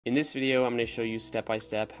In this video, I'm going to show you step by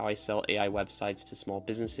step how I sell AI websites to small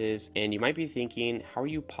businesses. And you might be thinking, how are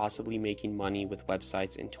you possibly making money with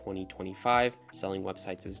websites in 2025? Selling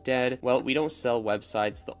websites is dead. Well, we don't sell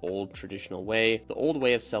websites the old traditional way. The old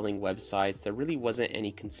way of selling websites, there really wasn't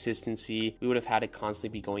any consistency. We would have had to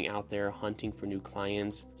constantly be going out there hunting for new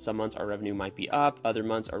clients. Some months our revenue might be up, other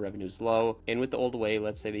months our revenue is low. And with the old way,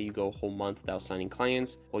 let's say that you go a whole month without signing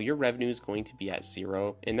clients, well, your revenue is going to be at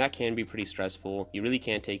zero. And that can be pretty stressful. You really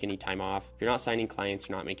can't take any time off. If you're not signing clients,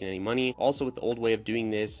 you're not making any money. Also, with the old way of doing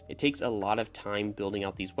this, it takes a lot of time building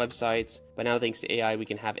out these websites. But now thanks to AI, we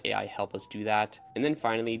can have AI help us do that. And then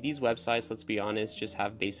finally, these websites, let's be honest, just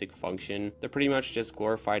have basic function. They're pretty much just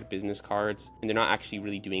glorified business cards, and they're not actually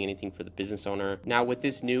really doing anything for the business owner. Now, with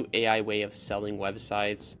this new AI way of selling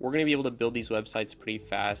websites, we're going to be able to build these websites pretty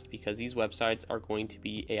fast because these websites are going to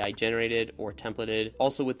be AI generated or templated.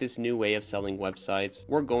 Also, with this new way of selling websites,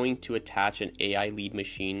 we're going to attach an AI lead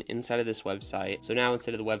machine inside of this website. So now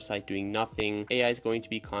instead of the website doing nothing, AI is going to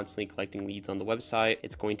be constantly collecting leads on the website.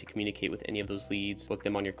 It's going to communicate with any of those leads, book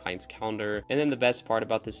them on your client's calendar. And then the best part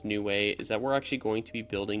about this new way is that we're actually going to be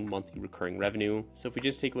building monthly recurring revenue. So if we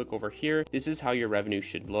just take a look over here, this is how your revenue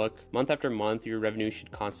should look. Month after month, your revenue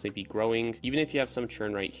should constantly be growing. Even if you have some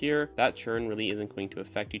churn right here, that churn really isn't going to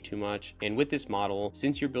affect you too much. And with this model,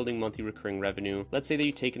 since you're building monthly recurring revenue, let's say that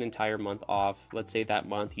you take an entire month off. Let's say that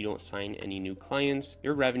month you don't sign any new clients,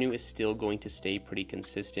 your revenue is still going to stay pretty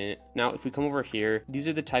consistent. Now, if we come over here, these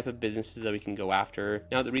are the type of businesses that we can go after.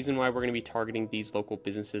 Now, the reason why we're going to be targeting these local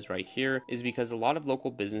businesses right here is because a lot of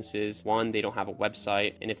local businesses, one, they don't have a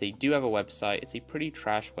website. And if they do have a website, it's a pretty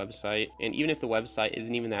trash website. And even if the website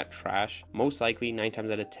isn't even that trash, most likely 9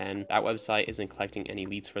 times out of 10, that website isn't collecting any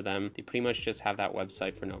leads for them. They pretty much just have that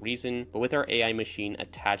website for no reason. But with our AI machine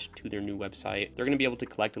attached to their new website, they're going to be able to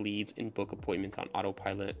collect leads and book appointments on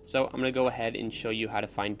autopilot. So I'm going to go ahead and show you how to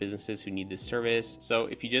find businesses who need this service. So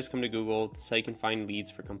if you just come to Google, this is how you can find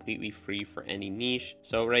leads for completely free for any niche.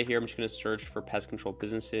 So right here, I'm just going to search for pest control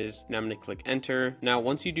businesses. Now I'm going to click enter. Now,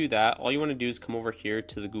 once you do that, all you want to do is come over here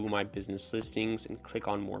to the Google My Business listings and click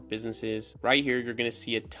on more businesses. Right here, you're going to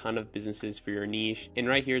see a ton of businesses for your niche. And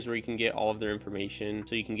right here is where you can get all of their information.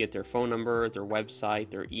 So you can get their phone number, their website,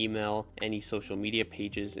 their email, any social media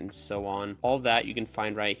pages, and so on. All of that you can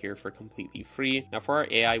find right here for completely free. Now, for our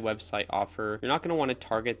AI website offer, you're not going to want to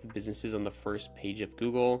target the businesses on the first page of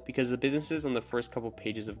Google because the businesses on the first couple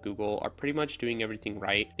pages of Google are pretty much doing everything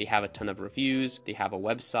right. They have a ton of reviews, they have a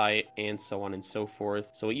website, and so on and so forth.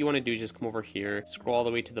 So what you want to do is just come over here, scroll all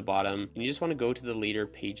the way to the bottom, and you just want to go to the later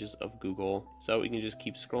pages of Google. So you can just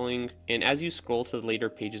keep scrolling. And as you scroll to the later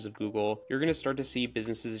pages of Google, you're going to start to see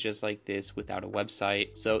businesses just like this without a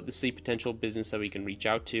website. So this is a potential business that we can reach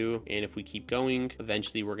out to. And if we keep going,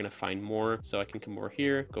 eventually we're going to find more. So I can come over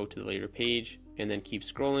here, go to the later page, and then keep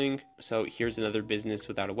scrolling. So here's another business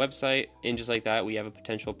without a website. And just like that, we have a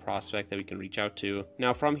potential prospect that we can reach out to.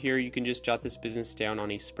 Now from here, you can just jot this business down on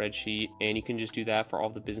a spreadsheet, and you can just do that for all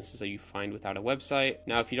the businesses that you find without a website.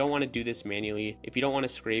 Now, if you don't want to do this manually, if you don't want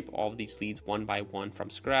to scrape all of these leads one by one from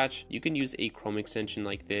scratch, you can use a Chrome extension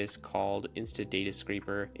like this called Insta Data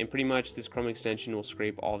Scraper. And pretty much this Chrome extension will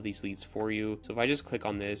scrape all of these leads for you. So if I just click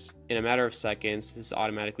on this, in a matter of seconds, this is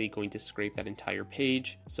automatically going to scrape that entire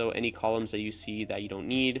page. So any columns that you see that you don't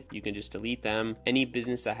need, you can just delete them. Any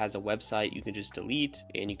business that has a website, you can just delete,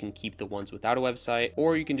 and you can keep the ones without a website,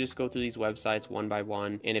 or you can just go through these websites one by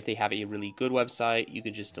one. And if they have a really good website, you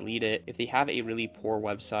can just delete it. If they have a really poor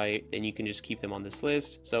website, then you can just keep them on this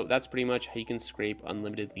list. So that's pretty much how you can scrape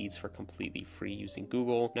unlimited leads for completely free using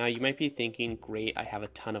Google. Now you might be thinking, great, I have a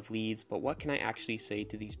ton of leads, but what can I actually say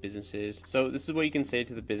to these businesses? So this is what you can say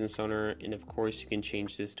to the business owner. And of course, you can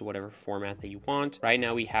change this to whatever format that you want. Right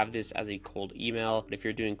now, we have this as a cold email, but if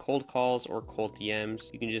you're doing cold calls or cold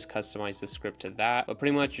DMs, you can just customize the script to that. But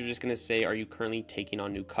pretty much you're just going to say, are you currently taking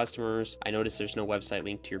on new customers? I noticed there's no website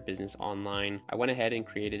link to your business online. I went ahead and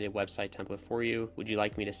created a website template for you. Would you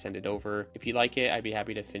like me to send it over? If you like it, I'd be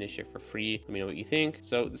happy to finish it for free. Let me know what you think.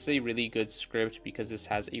 So this is a really good script because this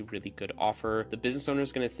has a really good offer. The business owner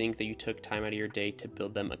is going to think that you took time out of your day to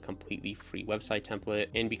build them a completely free website template.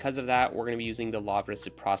 And because of that, we're going to be using the law of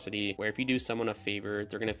reciprocity, where if you do someone a favor,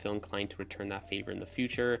 they're going to feel inclined to return that favor in the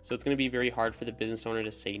future. So it's going to be very hard for the business owner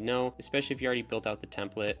to say no, especially if you already built out the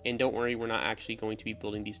template. And don't worry, we're not actually going to be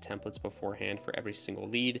building these templates beforehand for every single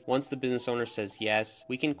lead. Once the business owner says yes,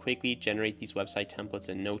 we can quickly generate these website templates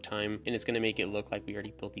in no time, and it's going to make it look like we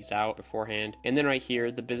already built these out beforehand. And then right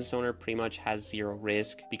here, the business owner pretty much has zero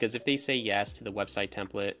risk, because if they say yes to the website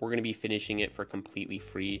template, we're going to be finishing it for completely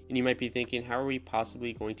free. And you might be thinking, how are we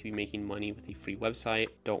possibly going to be making money with a free website?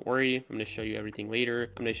 Don't worry, I'm going to show you everything later.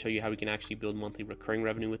 I'm going to show you how we can actually actually build monthly recurring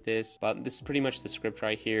revenue with this. But this is pretty much the script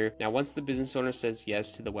right here. Now, once the business owner says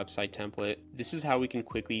yes to the website template, this is how we can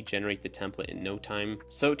quickly generate the template in no time.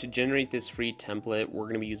 So to generate this free template, we're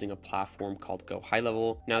going to be using a platform called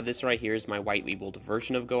GoHighlevel. Now, this right here is my white labeled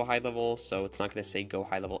version of GoHighlevel, so it's not going to say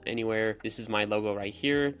GoHighlevel anywhere. This is my logo right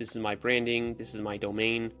here. This is my branding. This is my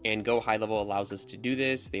domain, and GoHighlevel allows us to do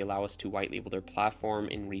this. They allow us to white label their platform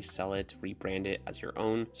and resell it, rebrand it as your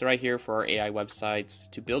own. So right here for our AI websites,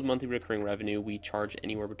 to build monthly recurring revenue, we charge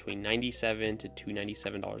anywhere between $97 to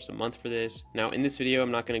 $297 a month for this. Now, in this video,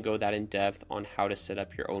 I'm not going to go that in depth on how to set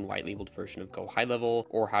up your own white labeled version of GoHighlevel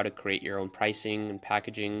or how to create your own pricing and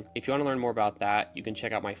packaging. If you want to learn more about that, you can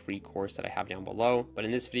check out my free course that I have down below. But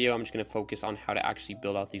in this video, I'm just going to focus on how to actually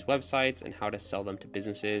build out these websites and how to sell them to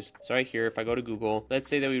businesses. So right here, if I go to Google, let's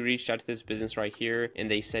say that we reached out to this business right here and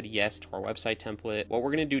they said yes to our website template. What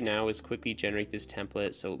we're going to do now is quickly generate this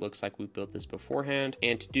template so it looks like we built this beforehand.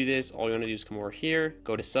 And to do this, all you want to do is come over here,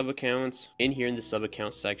 go to sub accounts. In here in the sub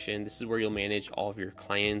accounts section, this is where you'll manage all of your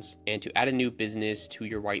clients. And to add a new business to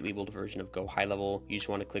your white labeled version of GoHighlevel, you just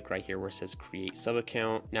want to click right here where it says create sub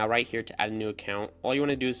account. Now right here to add a new account, all you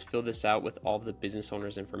want to do is fill this out with all of the business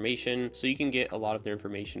owners' information. So you can get a lot of their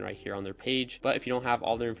information right here on their page. But if you don't have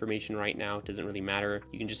all their information right now, it doesn't really matter.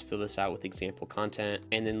 You can just fill this out with example content.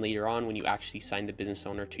 And then later on, when you actually sign the business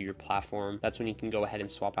owner to your platform, that's when you can go ahead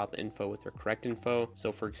and swap out the info with their correct info.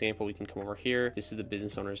 So for example, we can come over here. This is the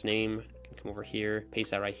business owner's name. Come over here,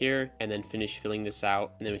 paste that right here, and then finish filling this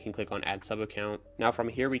out, and then we can click on add sub account. Now from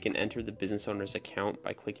here we can enter the business owner's account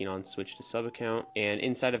by clicking on switch to sub account, and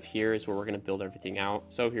inside of here is where we're going to build everything out.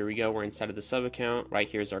 So here we go, we're inside of the sub account. Right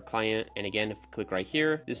here is our client, and again, if you click right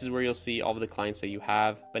here, this is where you'll see all of the clients that you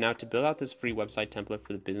have. But now to build out this free website template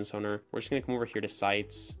for the business owner, we're just going to come over here to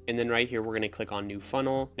sites, and then right here we're going to click on new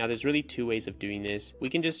funnel. Now there's really two ways of doing this. We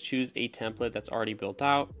can just choose a template that's already built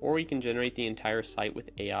out, or we can generate the entire site with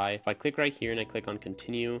AI. If I click right here and I click on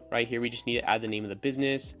continue, right here we just need to add the name of the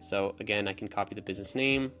business. So again, I can copy the business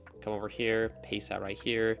name, come over here, paste that right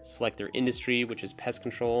here, select their industry, which is pest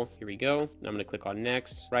control. Here we go. Now I'm going to click on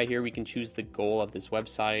next. Right here, we can choose the goal of this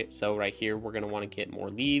website. So right here, we're going to want to get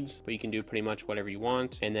more leads, but you can do pretty much whatever you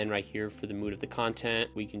want. And then right here for the mood of the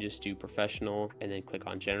content, we can just do professional and then click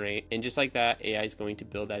on generate. And just like that, AI is going to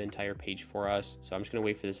build that entire page for us. So I'm just going to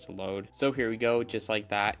wait for this to load. So here we go. Just like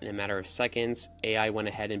that, in a matter of seconds, AI went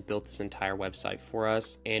ahead and built this entire website for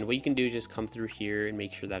us. And what you can do is just come through here and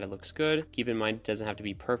make sure that it looks good. Keep in mind, it doesn't have to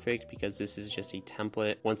be perfect because this is just a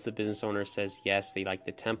template. Once the business owner says yes, they like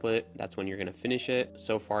the template, that's when you're going to finish it.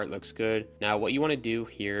 So far it looks good. Now what you want to do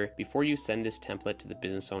here before you send this template to the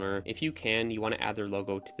business owner, if you can, you want to add their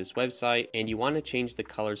logo to this website, and you want to change the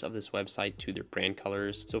colors of this website to their brand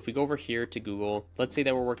colors. So if we go over here to Google, let's say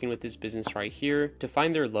that we're working with this business right here. To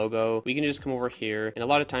find their logo, we can just come over here, and a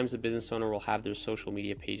lot of times the business owner will have their social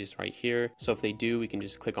media pages right here. So if they do, we can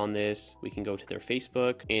just click on this, we can go to their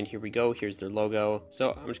Facebook, and here we go, here's their logo.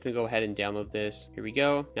 So I'm just going to go ahead and download this. Here we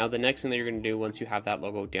go. Now the next thing that you're going to do once you have that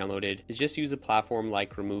logo downloaded is just use a platform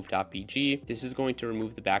like remove.bg. This is going to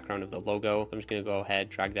remove the background of the logo. I'm just going to go ahead,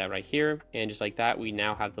 drag that right here, and just like that, we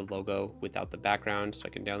now have the logo without the background. So I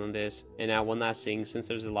can download this. And now one last thing, since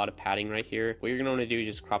there's a lot of padding right here, what you're going to want to do is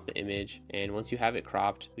just crop the image. And once you have it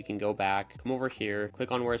cropped, we can go back, come over here,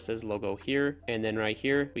 click on where it says logo here, and then right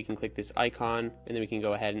here we can click this icon, and then we can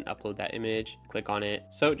go ahead and upload that image, click on it.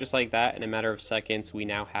 So just like that, in a matter of seconds, we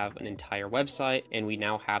now have an entire website, and we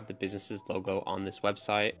now have the business's logo on this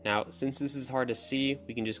website. Now since this is hard to see,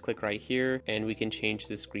 we can just click right here and we can change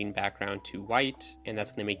the screen background to white, and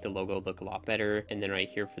that's going to make the logo look a lot better. And then right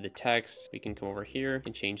here for the text, we can come over here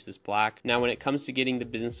and change this black. Now when it comes to getting the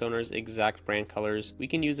business owner's exact brand colors, we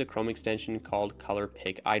can use a Chrome extension called Color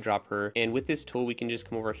Pick Eyedropper, and with this tool we can just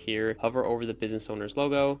come over here, hover over the business owner's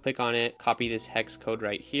logo, click on it, copy this hex code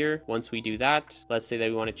right here. Once we do that, let's say that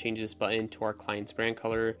we want to change this button to our client's brand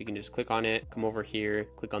color, we can just click on it, come over here,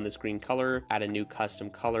 click on this green color, add a new custom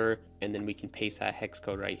color, and then we can paste that hex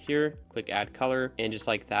code right here, click add color, and just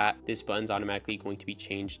like that, this button's automatically going to be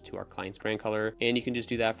changed to our client's brand color. And you can just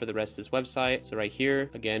do that for the rest of this website. So right here,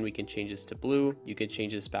 again, we can change this to blue. You can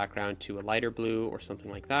change this background to a lighter blue or something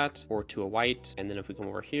like that, or to a white. And then if we come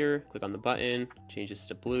over here, click on the button, change this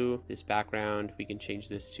to blue, this background, we can change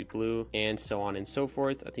this to blue, and so on and so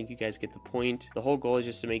forth. I think you guys get the point. The whole goal is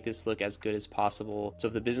just to make this look as good as possible So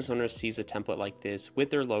if the business owner sees a template like this with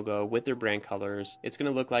their logo, with their brand colors, it's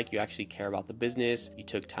going to look like you actually care about the business. You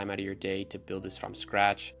took time out of your day to build this from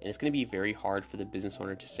scratch, and it's going to be very hard for the business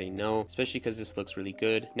owner to say no, especially because this looks really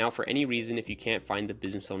good. Now, for any reason, if you can't find the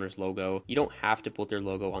business owner's logo, you don't have to put their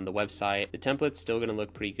logo on the website. The template's still going to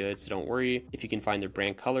look pretty good, so don't worry. If you can find their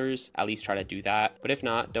brand colors, at least try to do that. But if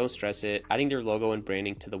not, don't stress it. Adding their logo and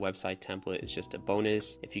branding to the website template is just a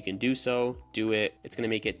bonus. If you can do so, do it. It's going to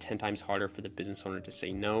make it 10 times harder for the business owner to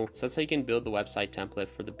say no. So that's how you can build the website template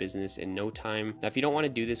for the business in no time. Now, if you don't want to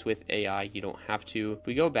do this with AI, you don't have to. If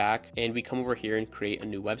we go back and we come over here and create a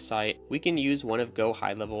new website, we can use one of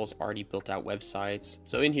GoHighlevel's already built out websites.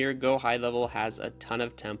 So in here, GoHighlevel has a ton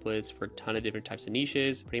of templates for a ton of different types of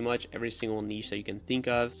niches, pretty much every single niche that you can think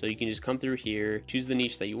of. So you can just come through here, choose the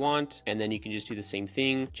niche that you want, and then you can just do the same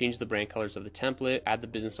thing, change the brand colors of the template, add the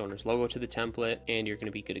business owner's logo to the template, and you're going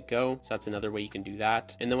to be good to go. So that's another way you can do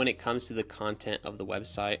that. And then when it comes to the content of the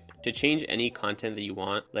website, to change any content that you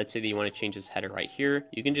want, let's say that you want to change this header right here,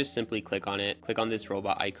 you can just simply click on it, click on this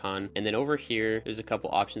robot icon, and then over here, there's a couple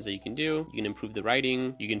options that you can do. You can improve the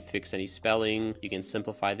writing, you can fix any spelling, you can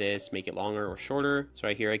simplify this, make it longer or shorter. So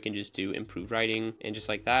right here, I can just do improve writing, and just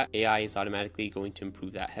like that, AI is automatically going to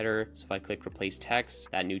improve that header. So if I click replace text,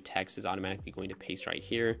 that new text is automatically going to paste right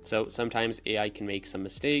here. So sometimes AI can make some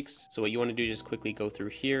mistakes. So what you want to do is just quickly go through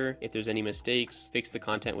here. If there's any mistakes, fix the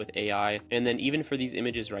content with AI. And then even for these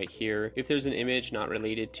images right here, if there's an image not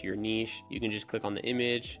related to your niche, you can just click on the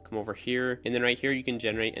image, come over here, and then right here, you can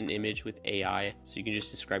generate an image with AI. So you can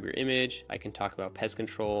just describe your image. I can talk about pest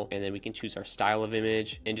control, and then we can choose our style of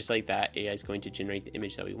image. And just like that, AI is going to generate the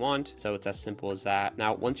image that we want. So it's as simple as that.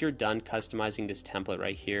 Now, once you're done customizing this template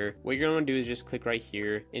right here, what you're going to do is just click right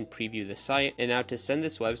here and preview the site. And now to send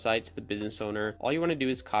this website to the business owner, all you want to do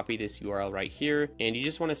is copy this URL right here, and you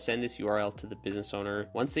just want to send this URL to the business owner.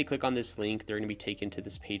 Once they click on this link, they're going to be taken to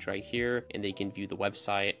this page right here, and they can view the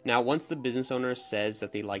website. Now, once the business owner says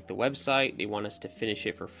that they like the website, they want us to finish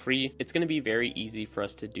it for free, it's going to be very easy for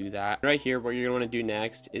us to do that. Right here, what you're going to want to do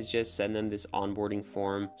next is just send them this onboarding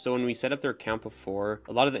form. So when we set up their account before,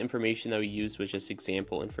 a lot of the information that we used was just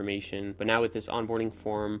example information, but now with this onboarding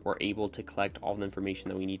form, we're able to collect all the information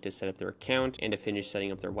that we need to set up their account and to finish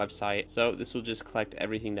setting up their website. So this will just collect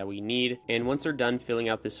everything that we need. And once they're done filling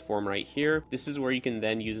out this form right here, this is where you can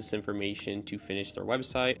then use this information to finish their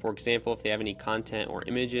website. For example, if they have any content or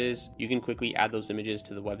images, you can quickly add those images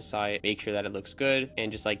to the website, make sure that it looks good,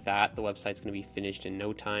 and just like that, the website's going to be finished in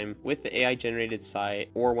no time. With the AI generated site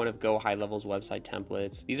or one of GoHighlevel's website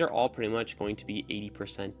templates, these are all pretty much going to be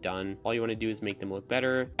 80% done. All you want to do is make them look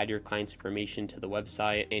better, add your client's information to the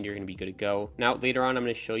website, and you're going to be good to go. Now, later on, I'm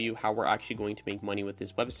going to show you how we're actually going to make money with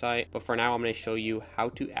this website, but for now, I'm going to show you how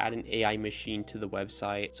to add an AI machine to the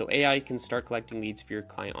website. So AI can start collecting leads for your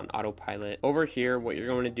client on autopilot. Over here, what you're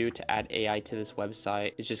going to do to add AI to this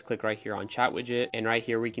website is just click right here on chat widget, and right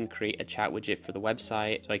here we can create a chat widget for the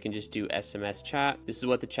website. So I can just do SMS chat. This is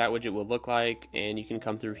what the chat widget will look like, and you can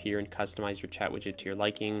come through here and customize your chat widget to your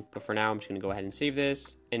liking. But for now, I'm just going to go ahead and save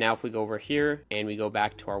this. And now if we go over here and we go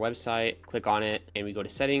back to our website, click on it, and we go to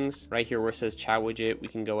settings, right here where it says chat widget, we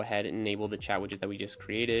can go ahead and enable the chat widget that we just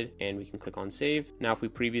created, and we can click on save. Now if we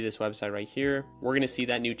preview this website right here, we're going to see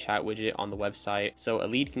that new chat widget on the website. So a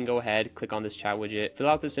lead can go ahead, click on this chat widget, fill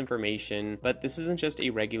out this information, but this isn't just a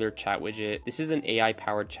regular chat widget. This is an AI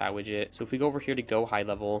powered chat widget. So if we go over here to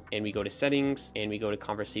GoHighlevel and we go to settings and we go to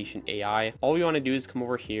conversation AI, all we want to do is come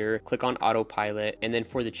over here, click on autopilot, and then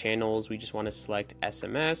for the channels, we just want to select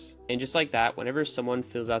SMS. And just like that, whenever someone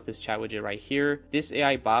fills out this chat widget right here, this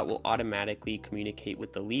AI bot will automatically communicate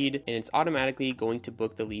with the lead, and it's automatically going to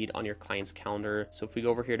book the lead on your client's calendar. So if we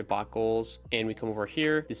go over here to bot goals and we come over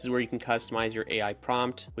here, this is where you can customize your AI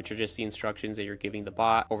prompt, which are just the instructions that you're giving the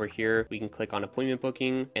bot. Over here, we can click on appointment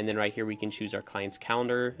booking, and then right here, we can choose our client's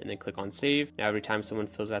calendar and then click on save. Now, every time someone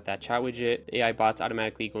fills out that chat widget, the AI bot's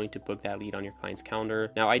automatically going to book that lead on your client's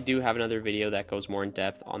calendar. Now, I do have another video that goes more in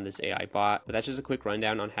depth on this AI bot, but that's just a quick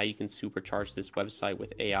rundown on how you can supercharge this website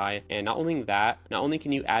with AI. And not only that, not only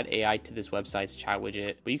can you add AI to this website's chat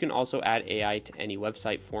widget, but you can also add AI to any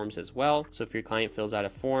website forms as well. So if your client fills out a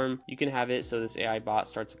form, you can have it so this AI bot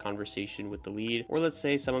starts a conversation with the lead. Or let's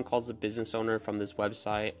say someone calls the business owner from this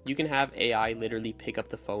website, you can have AI literally pick up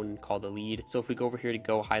the phone and call the lead. So if we go over here to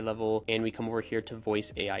GoHighlevel and we come over here to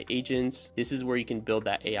voice AI agents, this is where you can build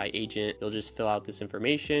that AI agent. You'll just fill out this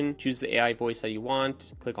information, choose the AI voice that you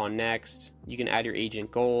want, click on next. You can add your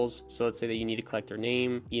agent goals. So let's say that you need to collect their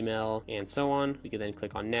name, email, and so on. We can then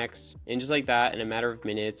click on next. And just like that, in a matter of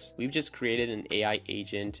minutes, we've just created an AI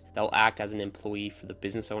agent that will act as an employee for the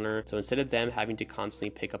business owner. So instead of them having to constantly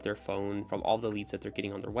pick up their phone from all the leads that they're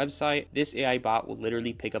getting on their website, this AI bot will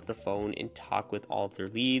literally pick up the phone and talk with all of their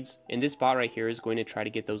leads. And this bot right here is going to try to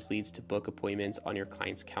get those leads to book appointments on your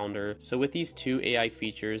client's calendar. So with these two AI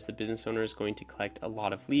features, the business owner is going to collect a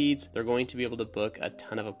lot of leads. They're going to be able to book a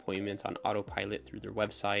ton of appointments on autopilot through their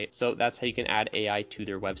website. So that's how you can add AI to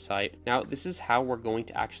their website. Now, this is how we're going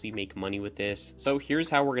to actually make money with this. So here's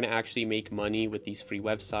how we're going to actually make money with these free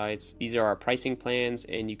websites. These are our pricing plans,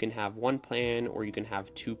 and you can have one plan or you can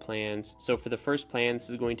have two plans. So for the first plan, this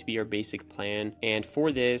is going to be our basic plan. And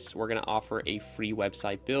for this, we're going to offer a free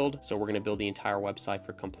website build. So we're going to build the entire website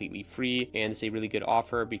for completely free. And it's a really good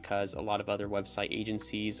offer because a lot of other website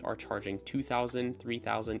agencies are charging $2,000,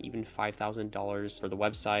 $3,000, even $5,000 for the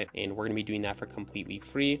website. And we're going to be doing that for completely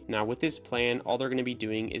free. Now with this plan, all they're going to be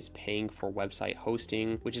doing is paying for website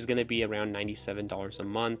hosting, which is going to be around $97 a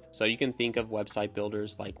month. So you can think of website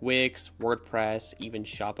builders like Wix, WordPress, even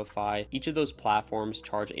Shopify. Each of those platforms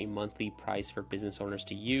charge a monthly price for business owners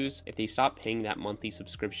to use. If they stop paying that monthly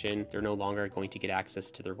subscription, they're no longer going to get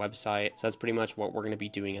access to their website. So that's pretty much what we're going to be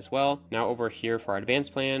doing as well. Now over here for our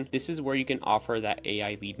advanced plan, this is where you can offer that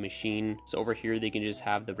AI lead machine. So over here, they can just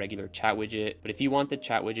have the regular chat widget. But if you want the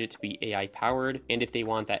chat widget to be AI powered, and if they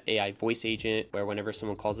want that AI voice agent where whenever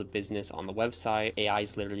someone calls a business on the website, AI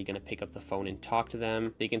is literally going to pick up the phone and talk to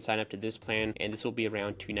them, they can sign up to this plan, and this will be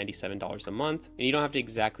around $297 a month. And you don't have to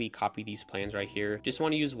exactly copy these plans right here. Just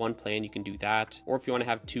want to use one plan, you can do that. Or if you want to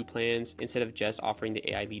have two plans, instead of just offering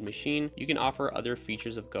the AI lead machine, you can offer other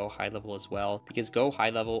features of GoHighlevel as well, because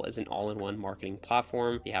GoHighlevel is an all-in-one marketing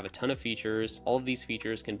platform. They have a ton of features. All of these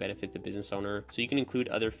features can benefit the business owner. So you can include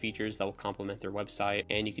other features that will complement their website.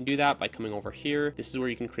 And you can do that by coming over here. This is where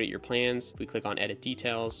you can create your plans. If we click on edit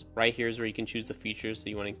details, right here is where you can choose the features that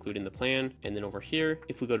you want to include in the plan. And then over here,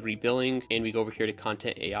 if we go to rebilling and we go over here to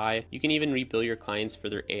content AI, you can even rebill your clients for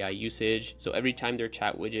their AI usage. So every time their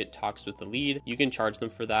chat widget talks with the lead, you can charge them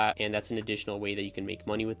for that. And that's an additional way that you can make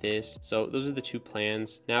money with this. So those are the two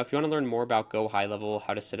plans. Now, if you want to learn more about GoHighlevel,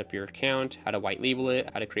 how to set up your account, how to white label it,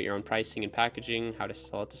 how to create your own pricing and packaging, how to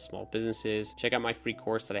sell it to small businesses, check out my free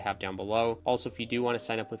course that I have down below. Also, if you do want to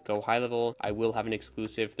sign up with GoHighlevel, I will have an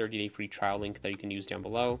exclusive 30-day free trial link that you can use down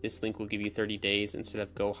below. This link will give you 30 days instead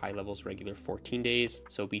of GoHighlevel's regular 14 days.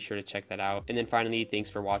 So be sure to check that out. And then finally, thanks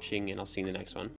for watching, and I'll see you in the next one.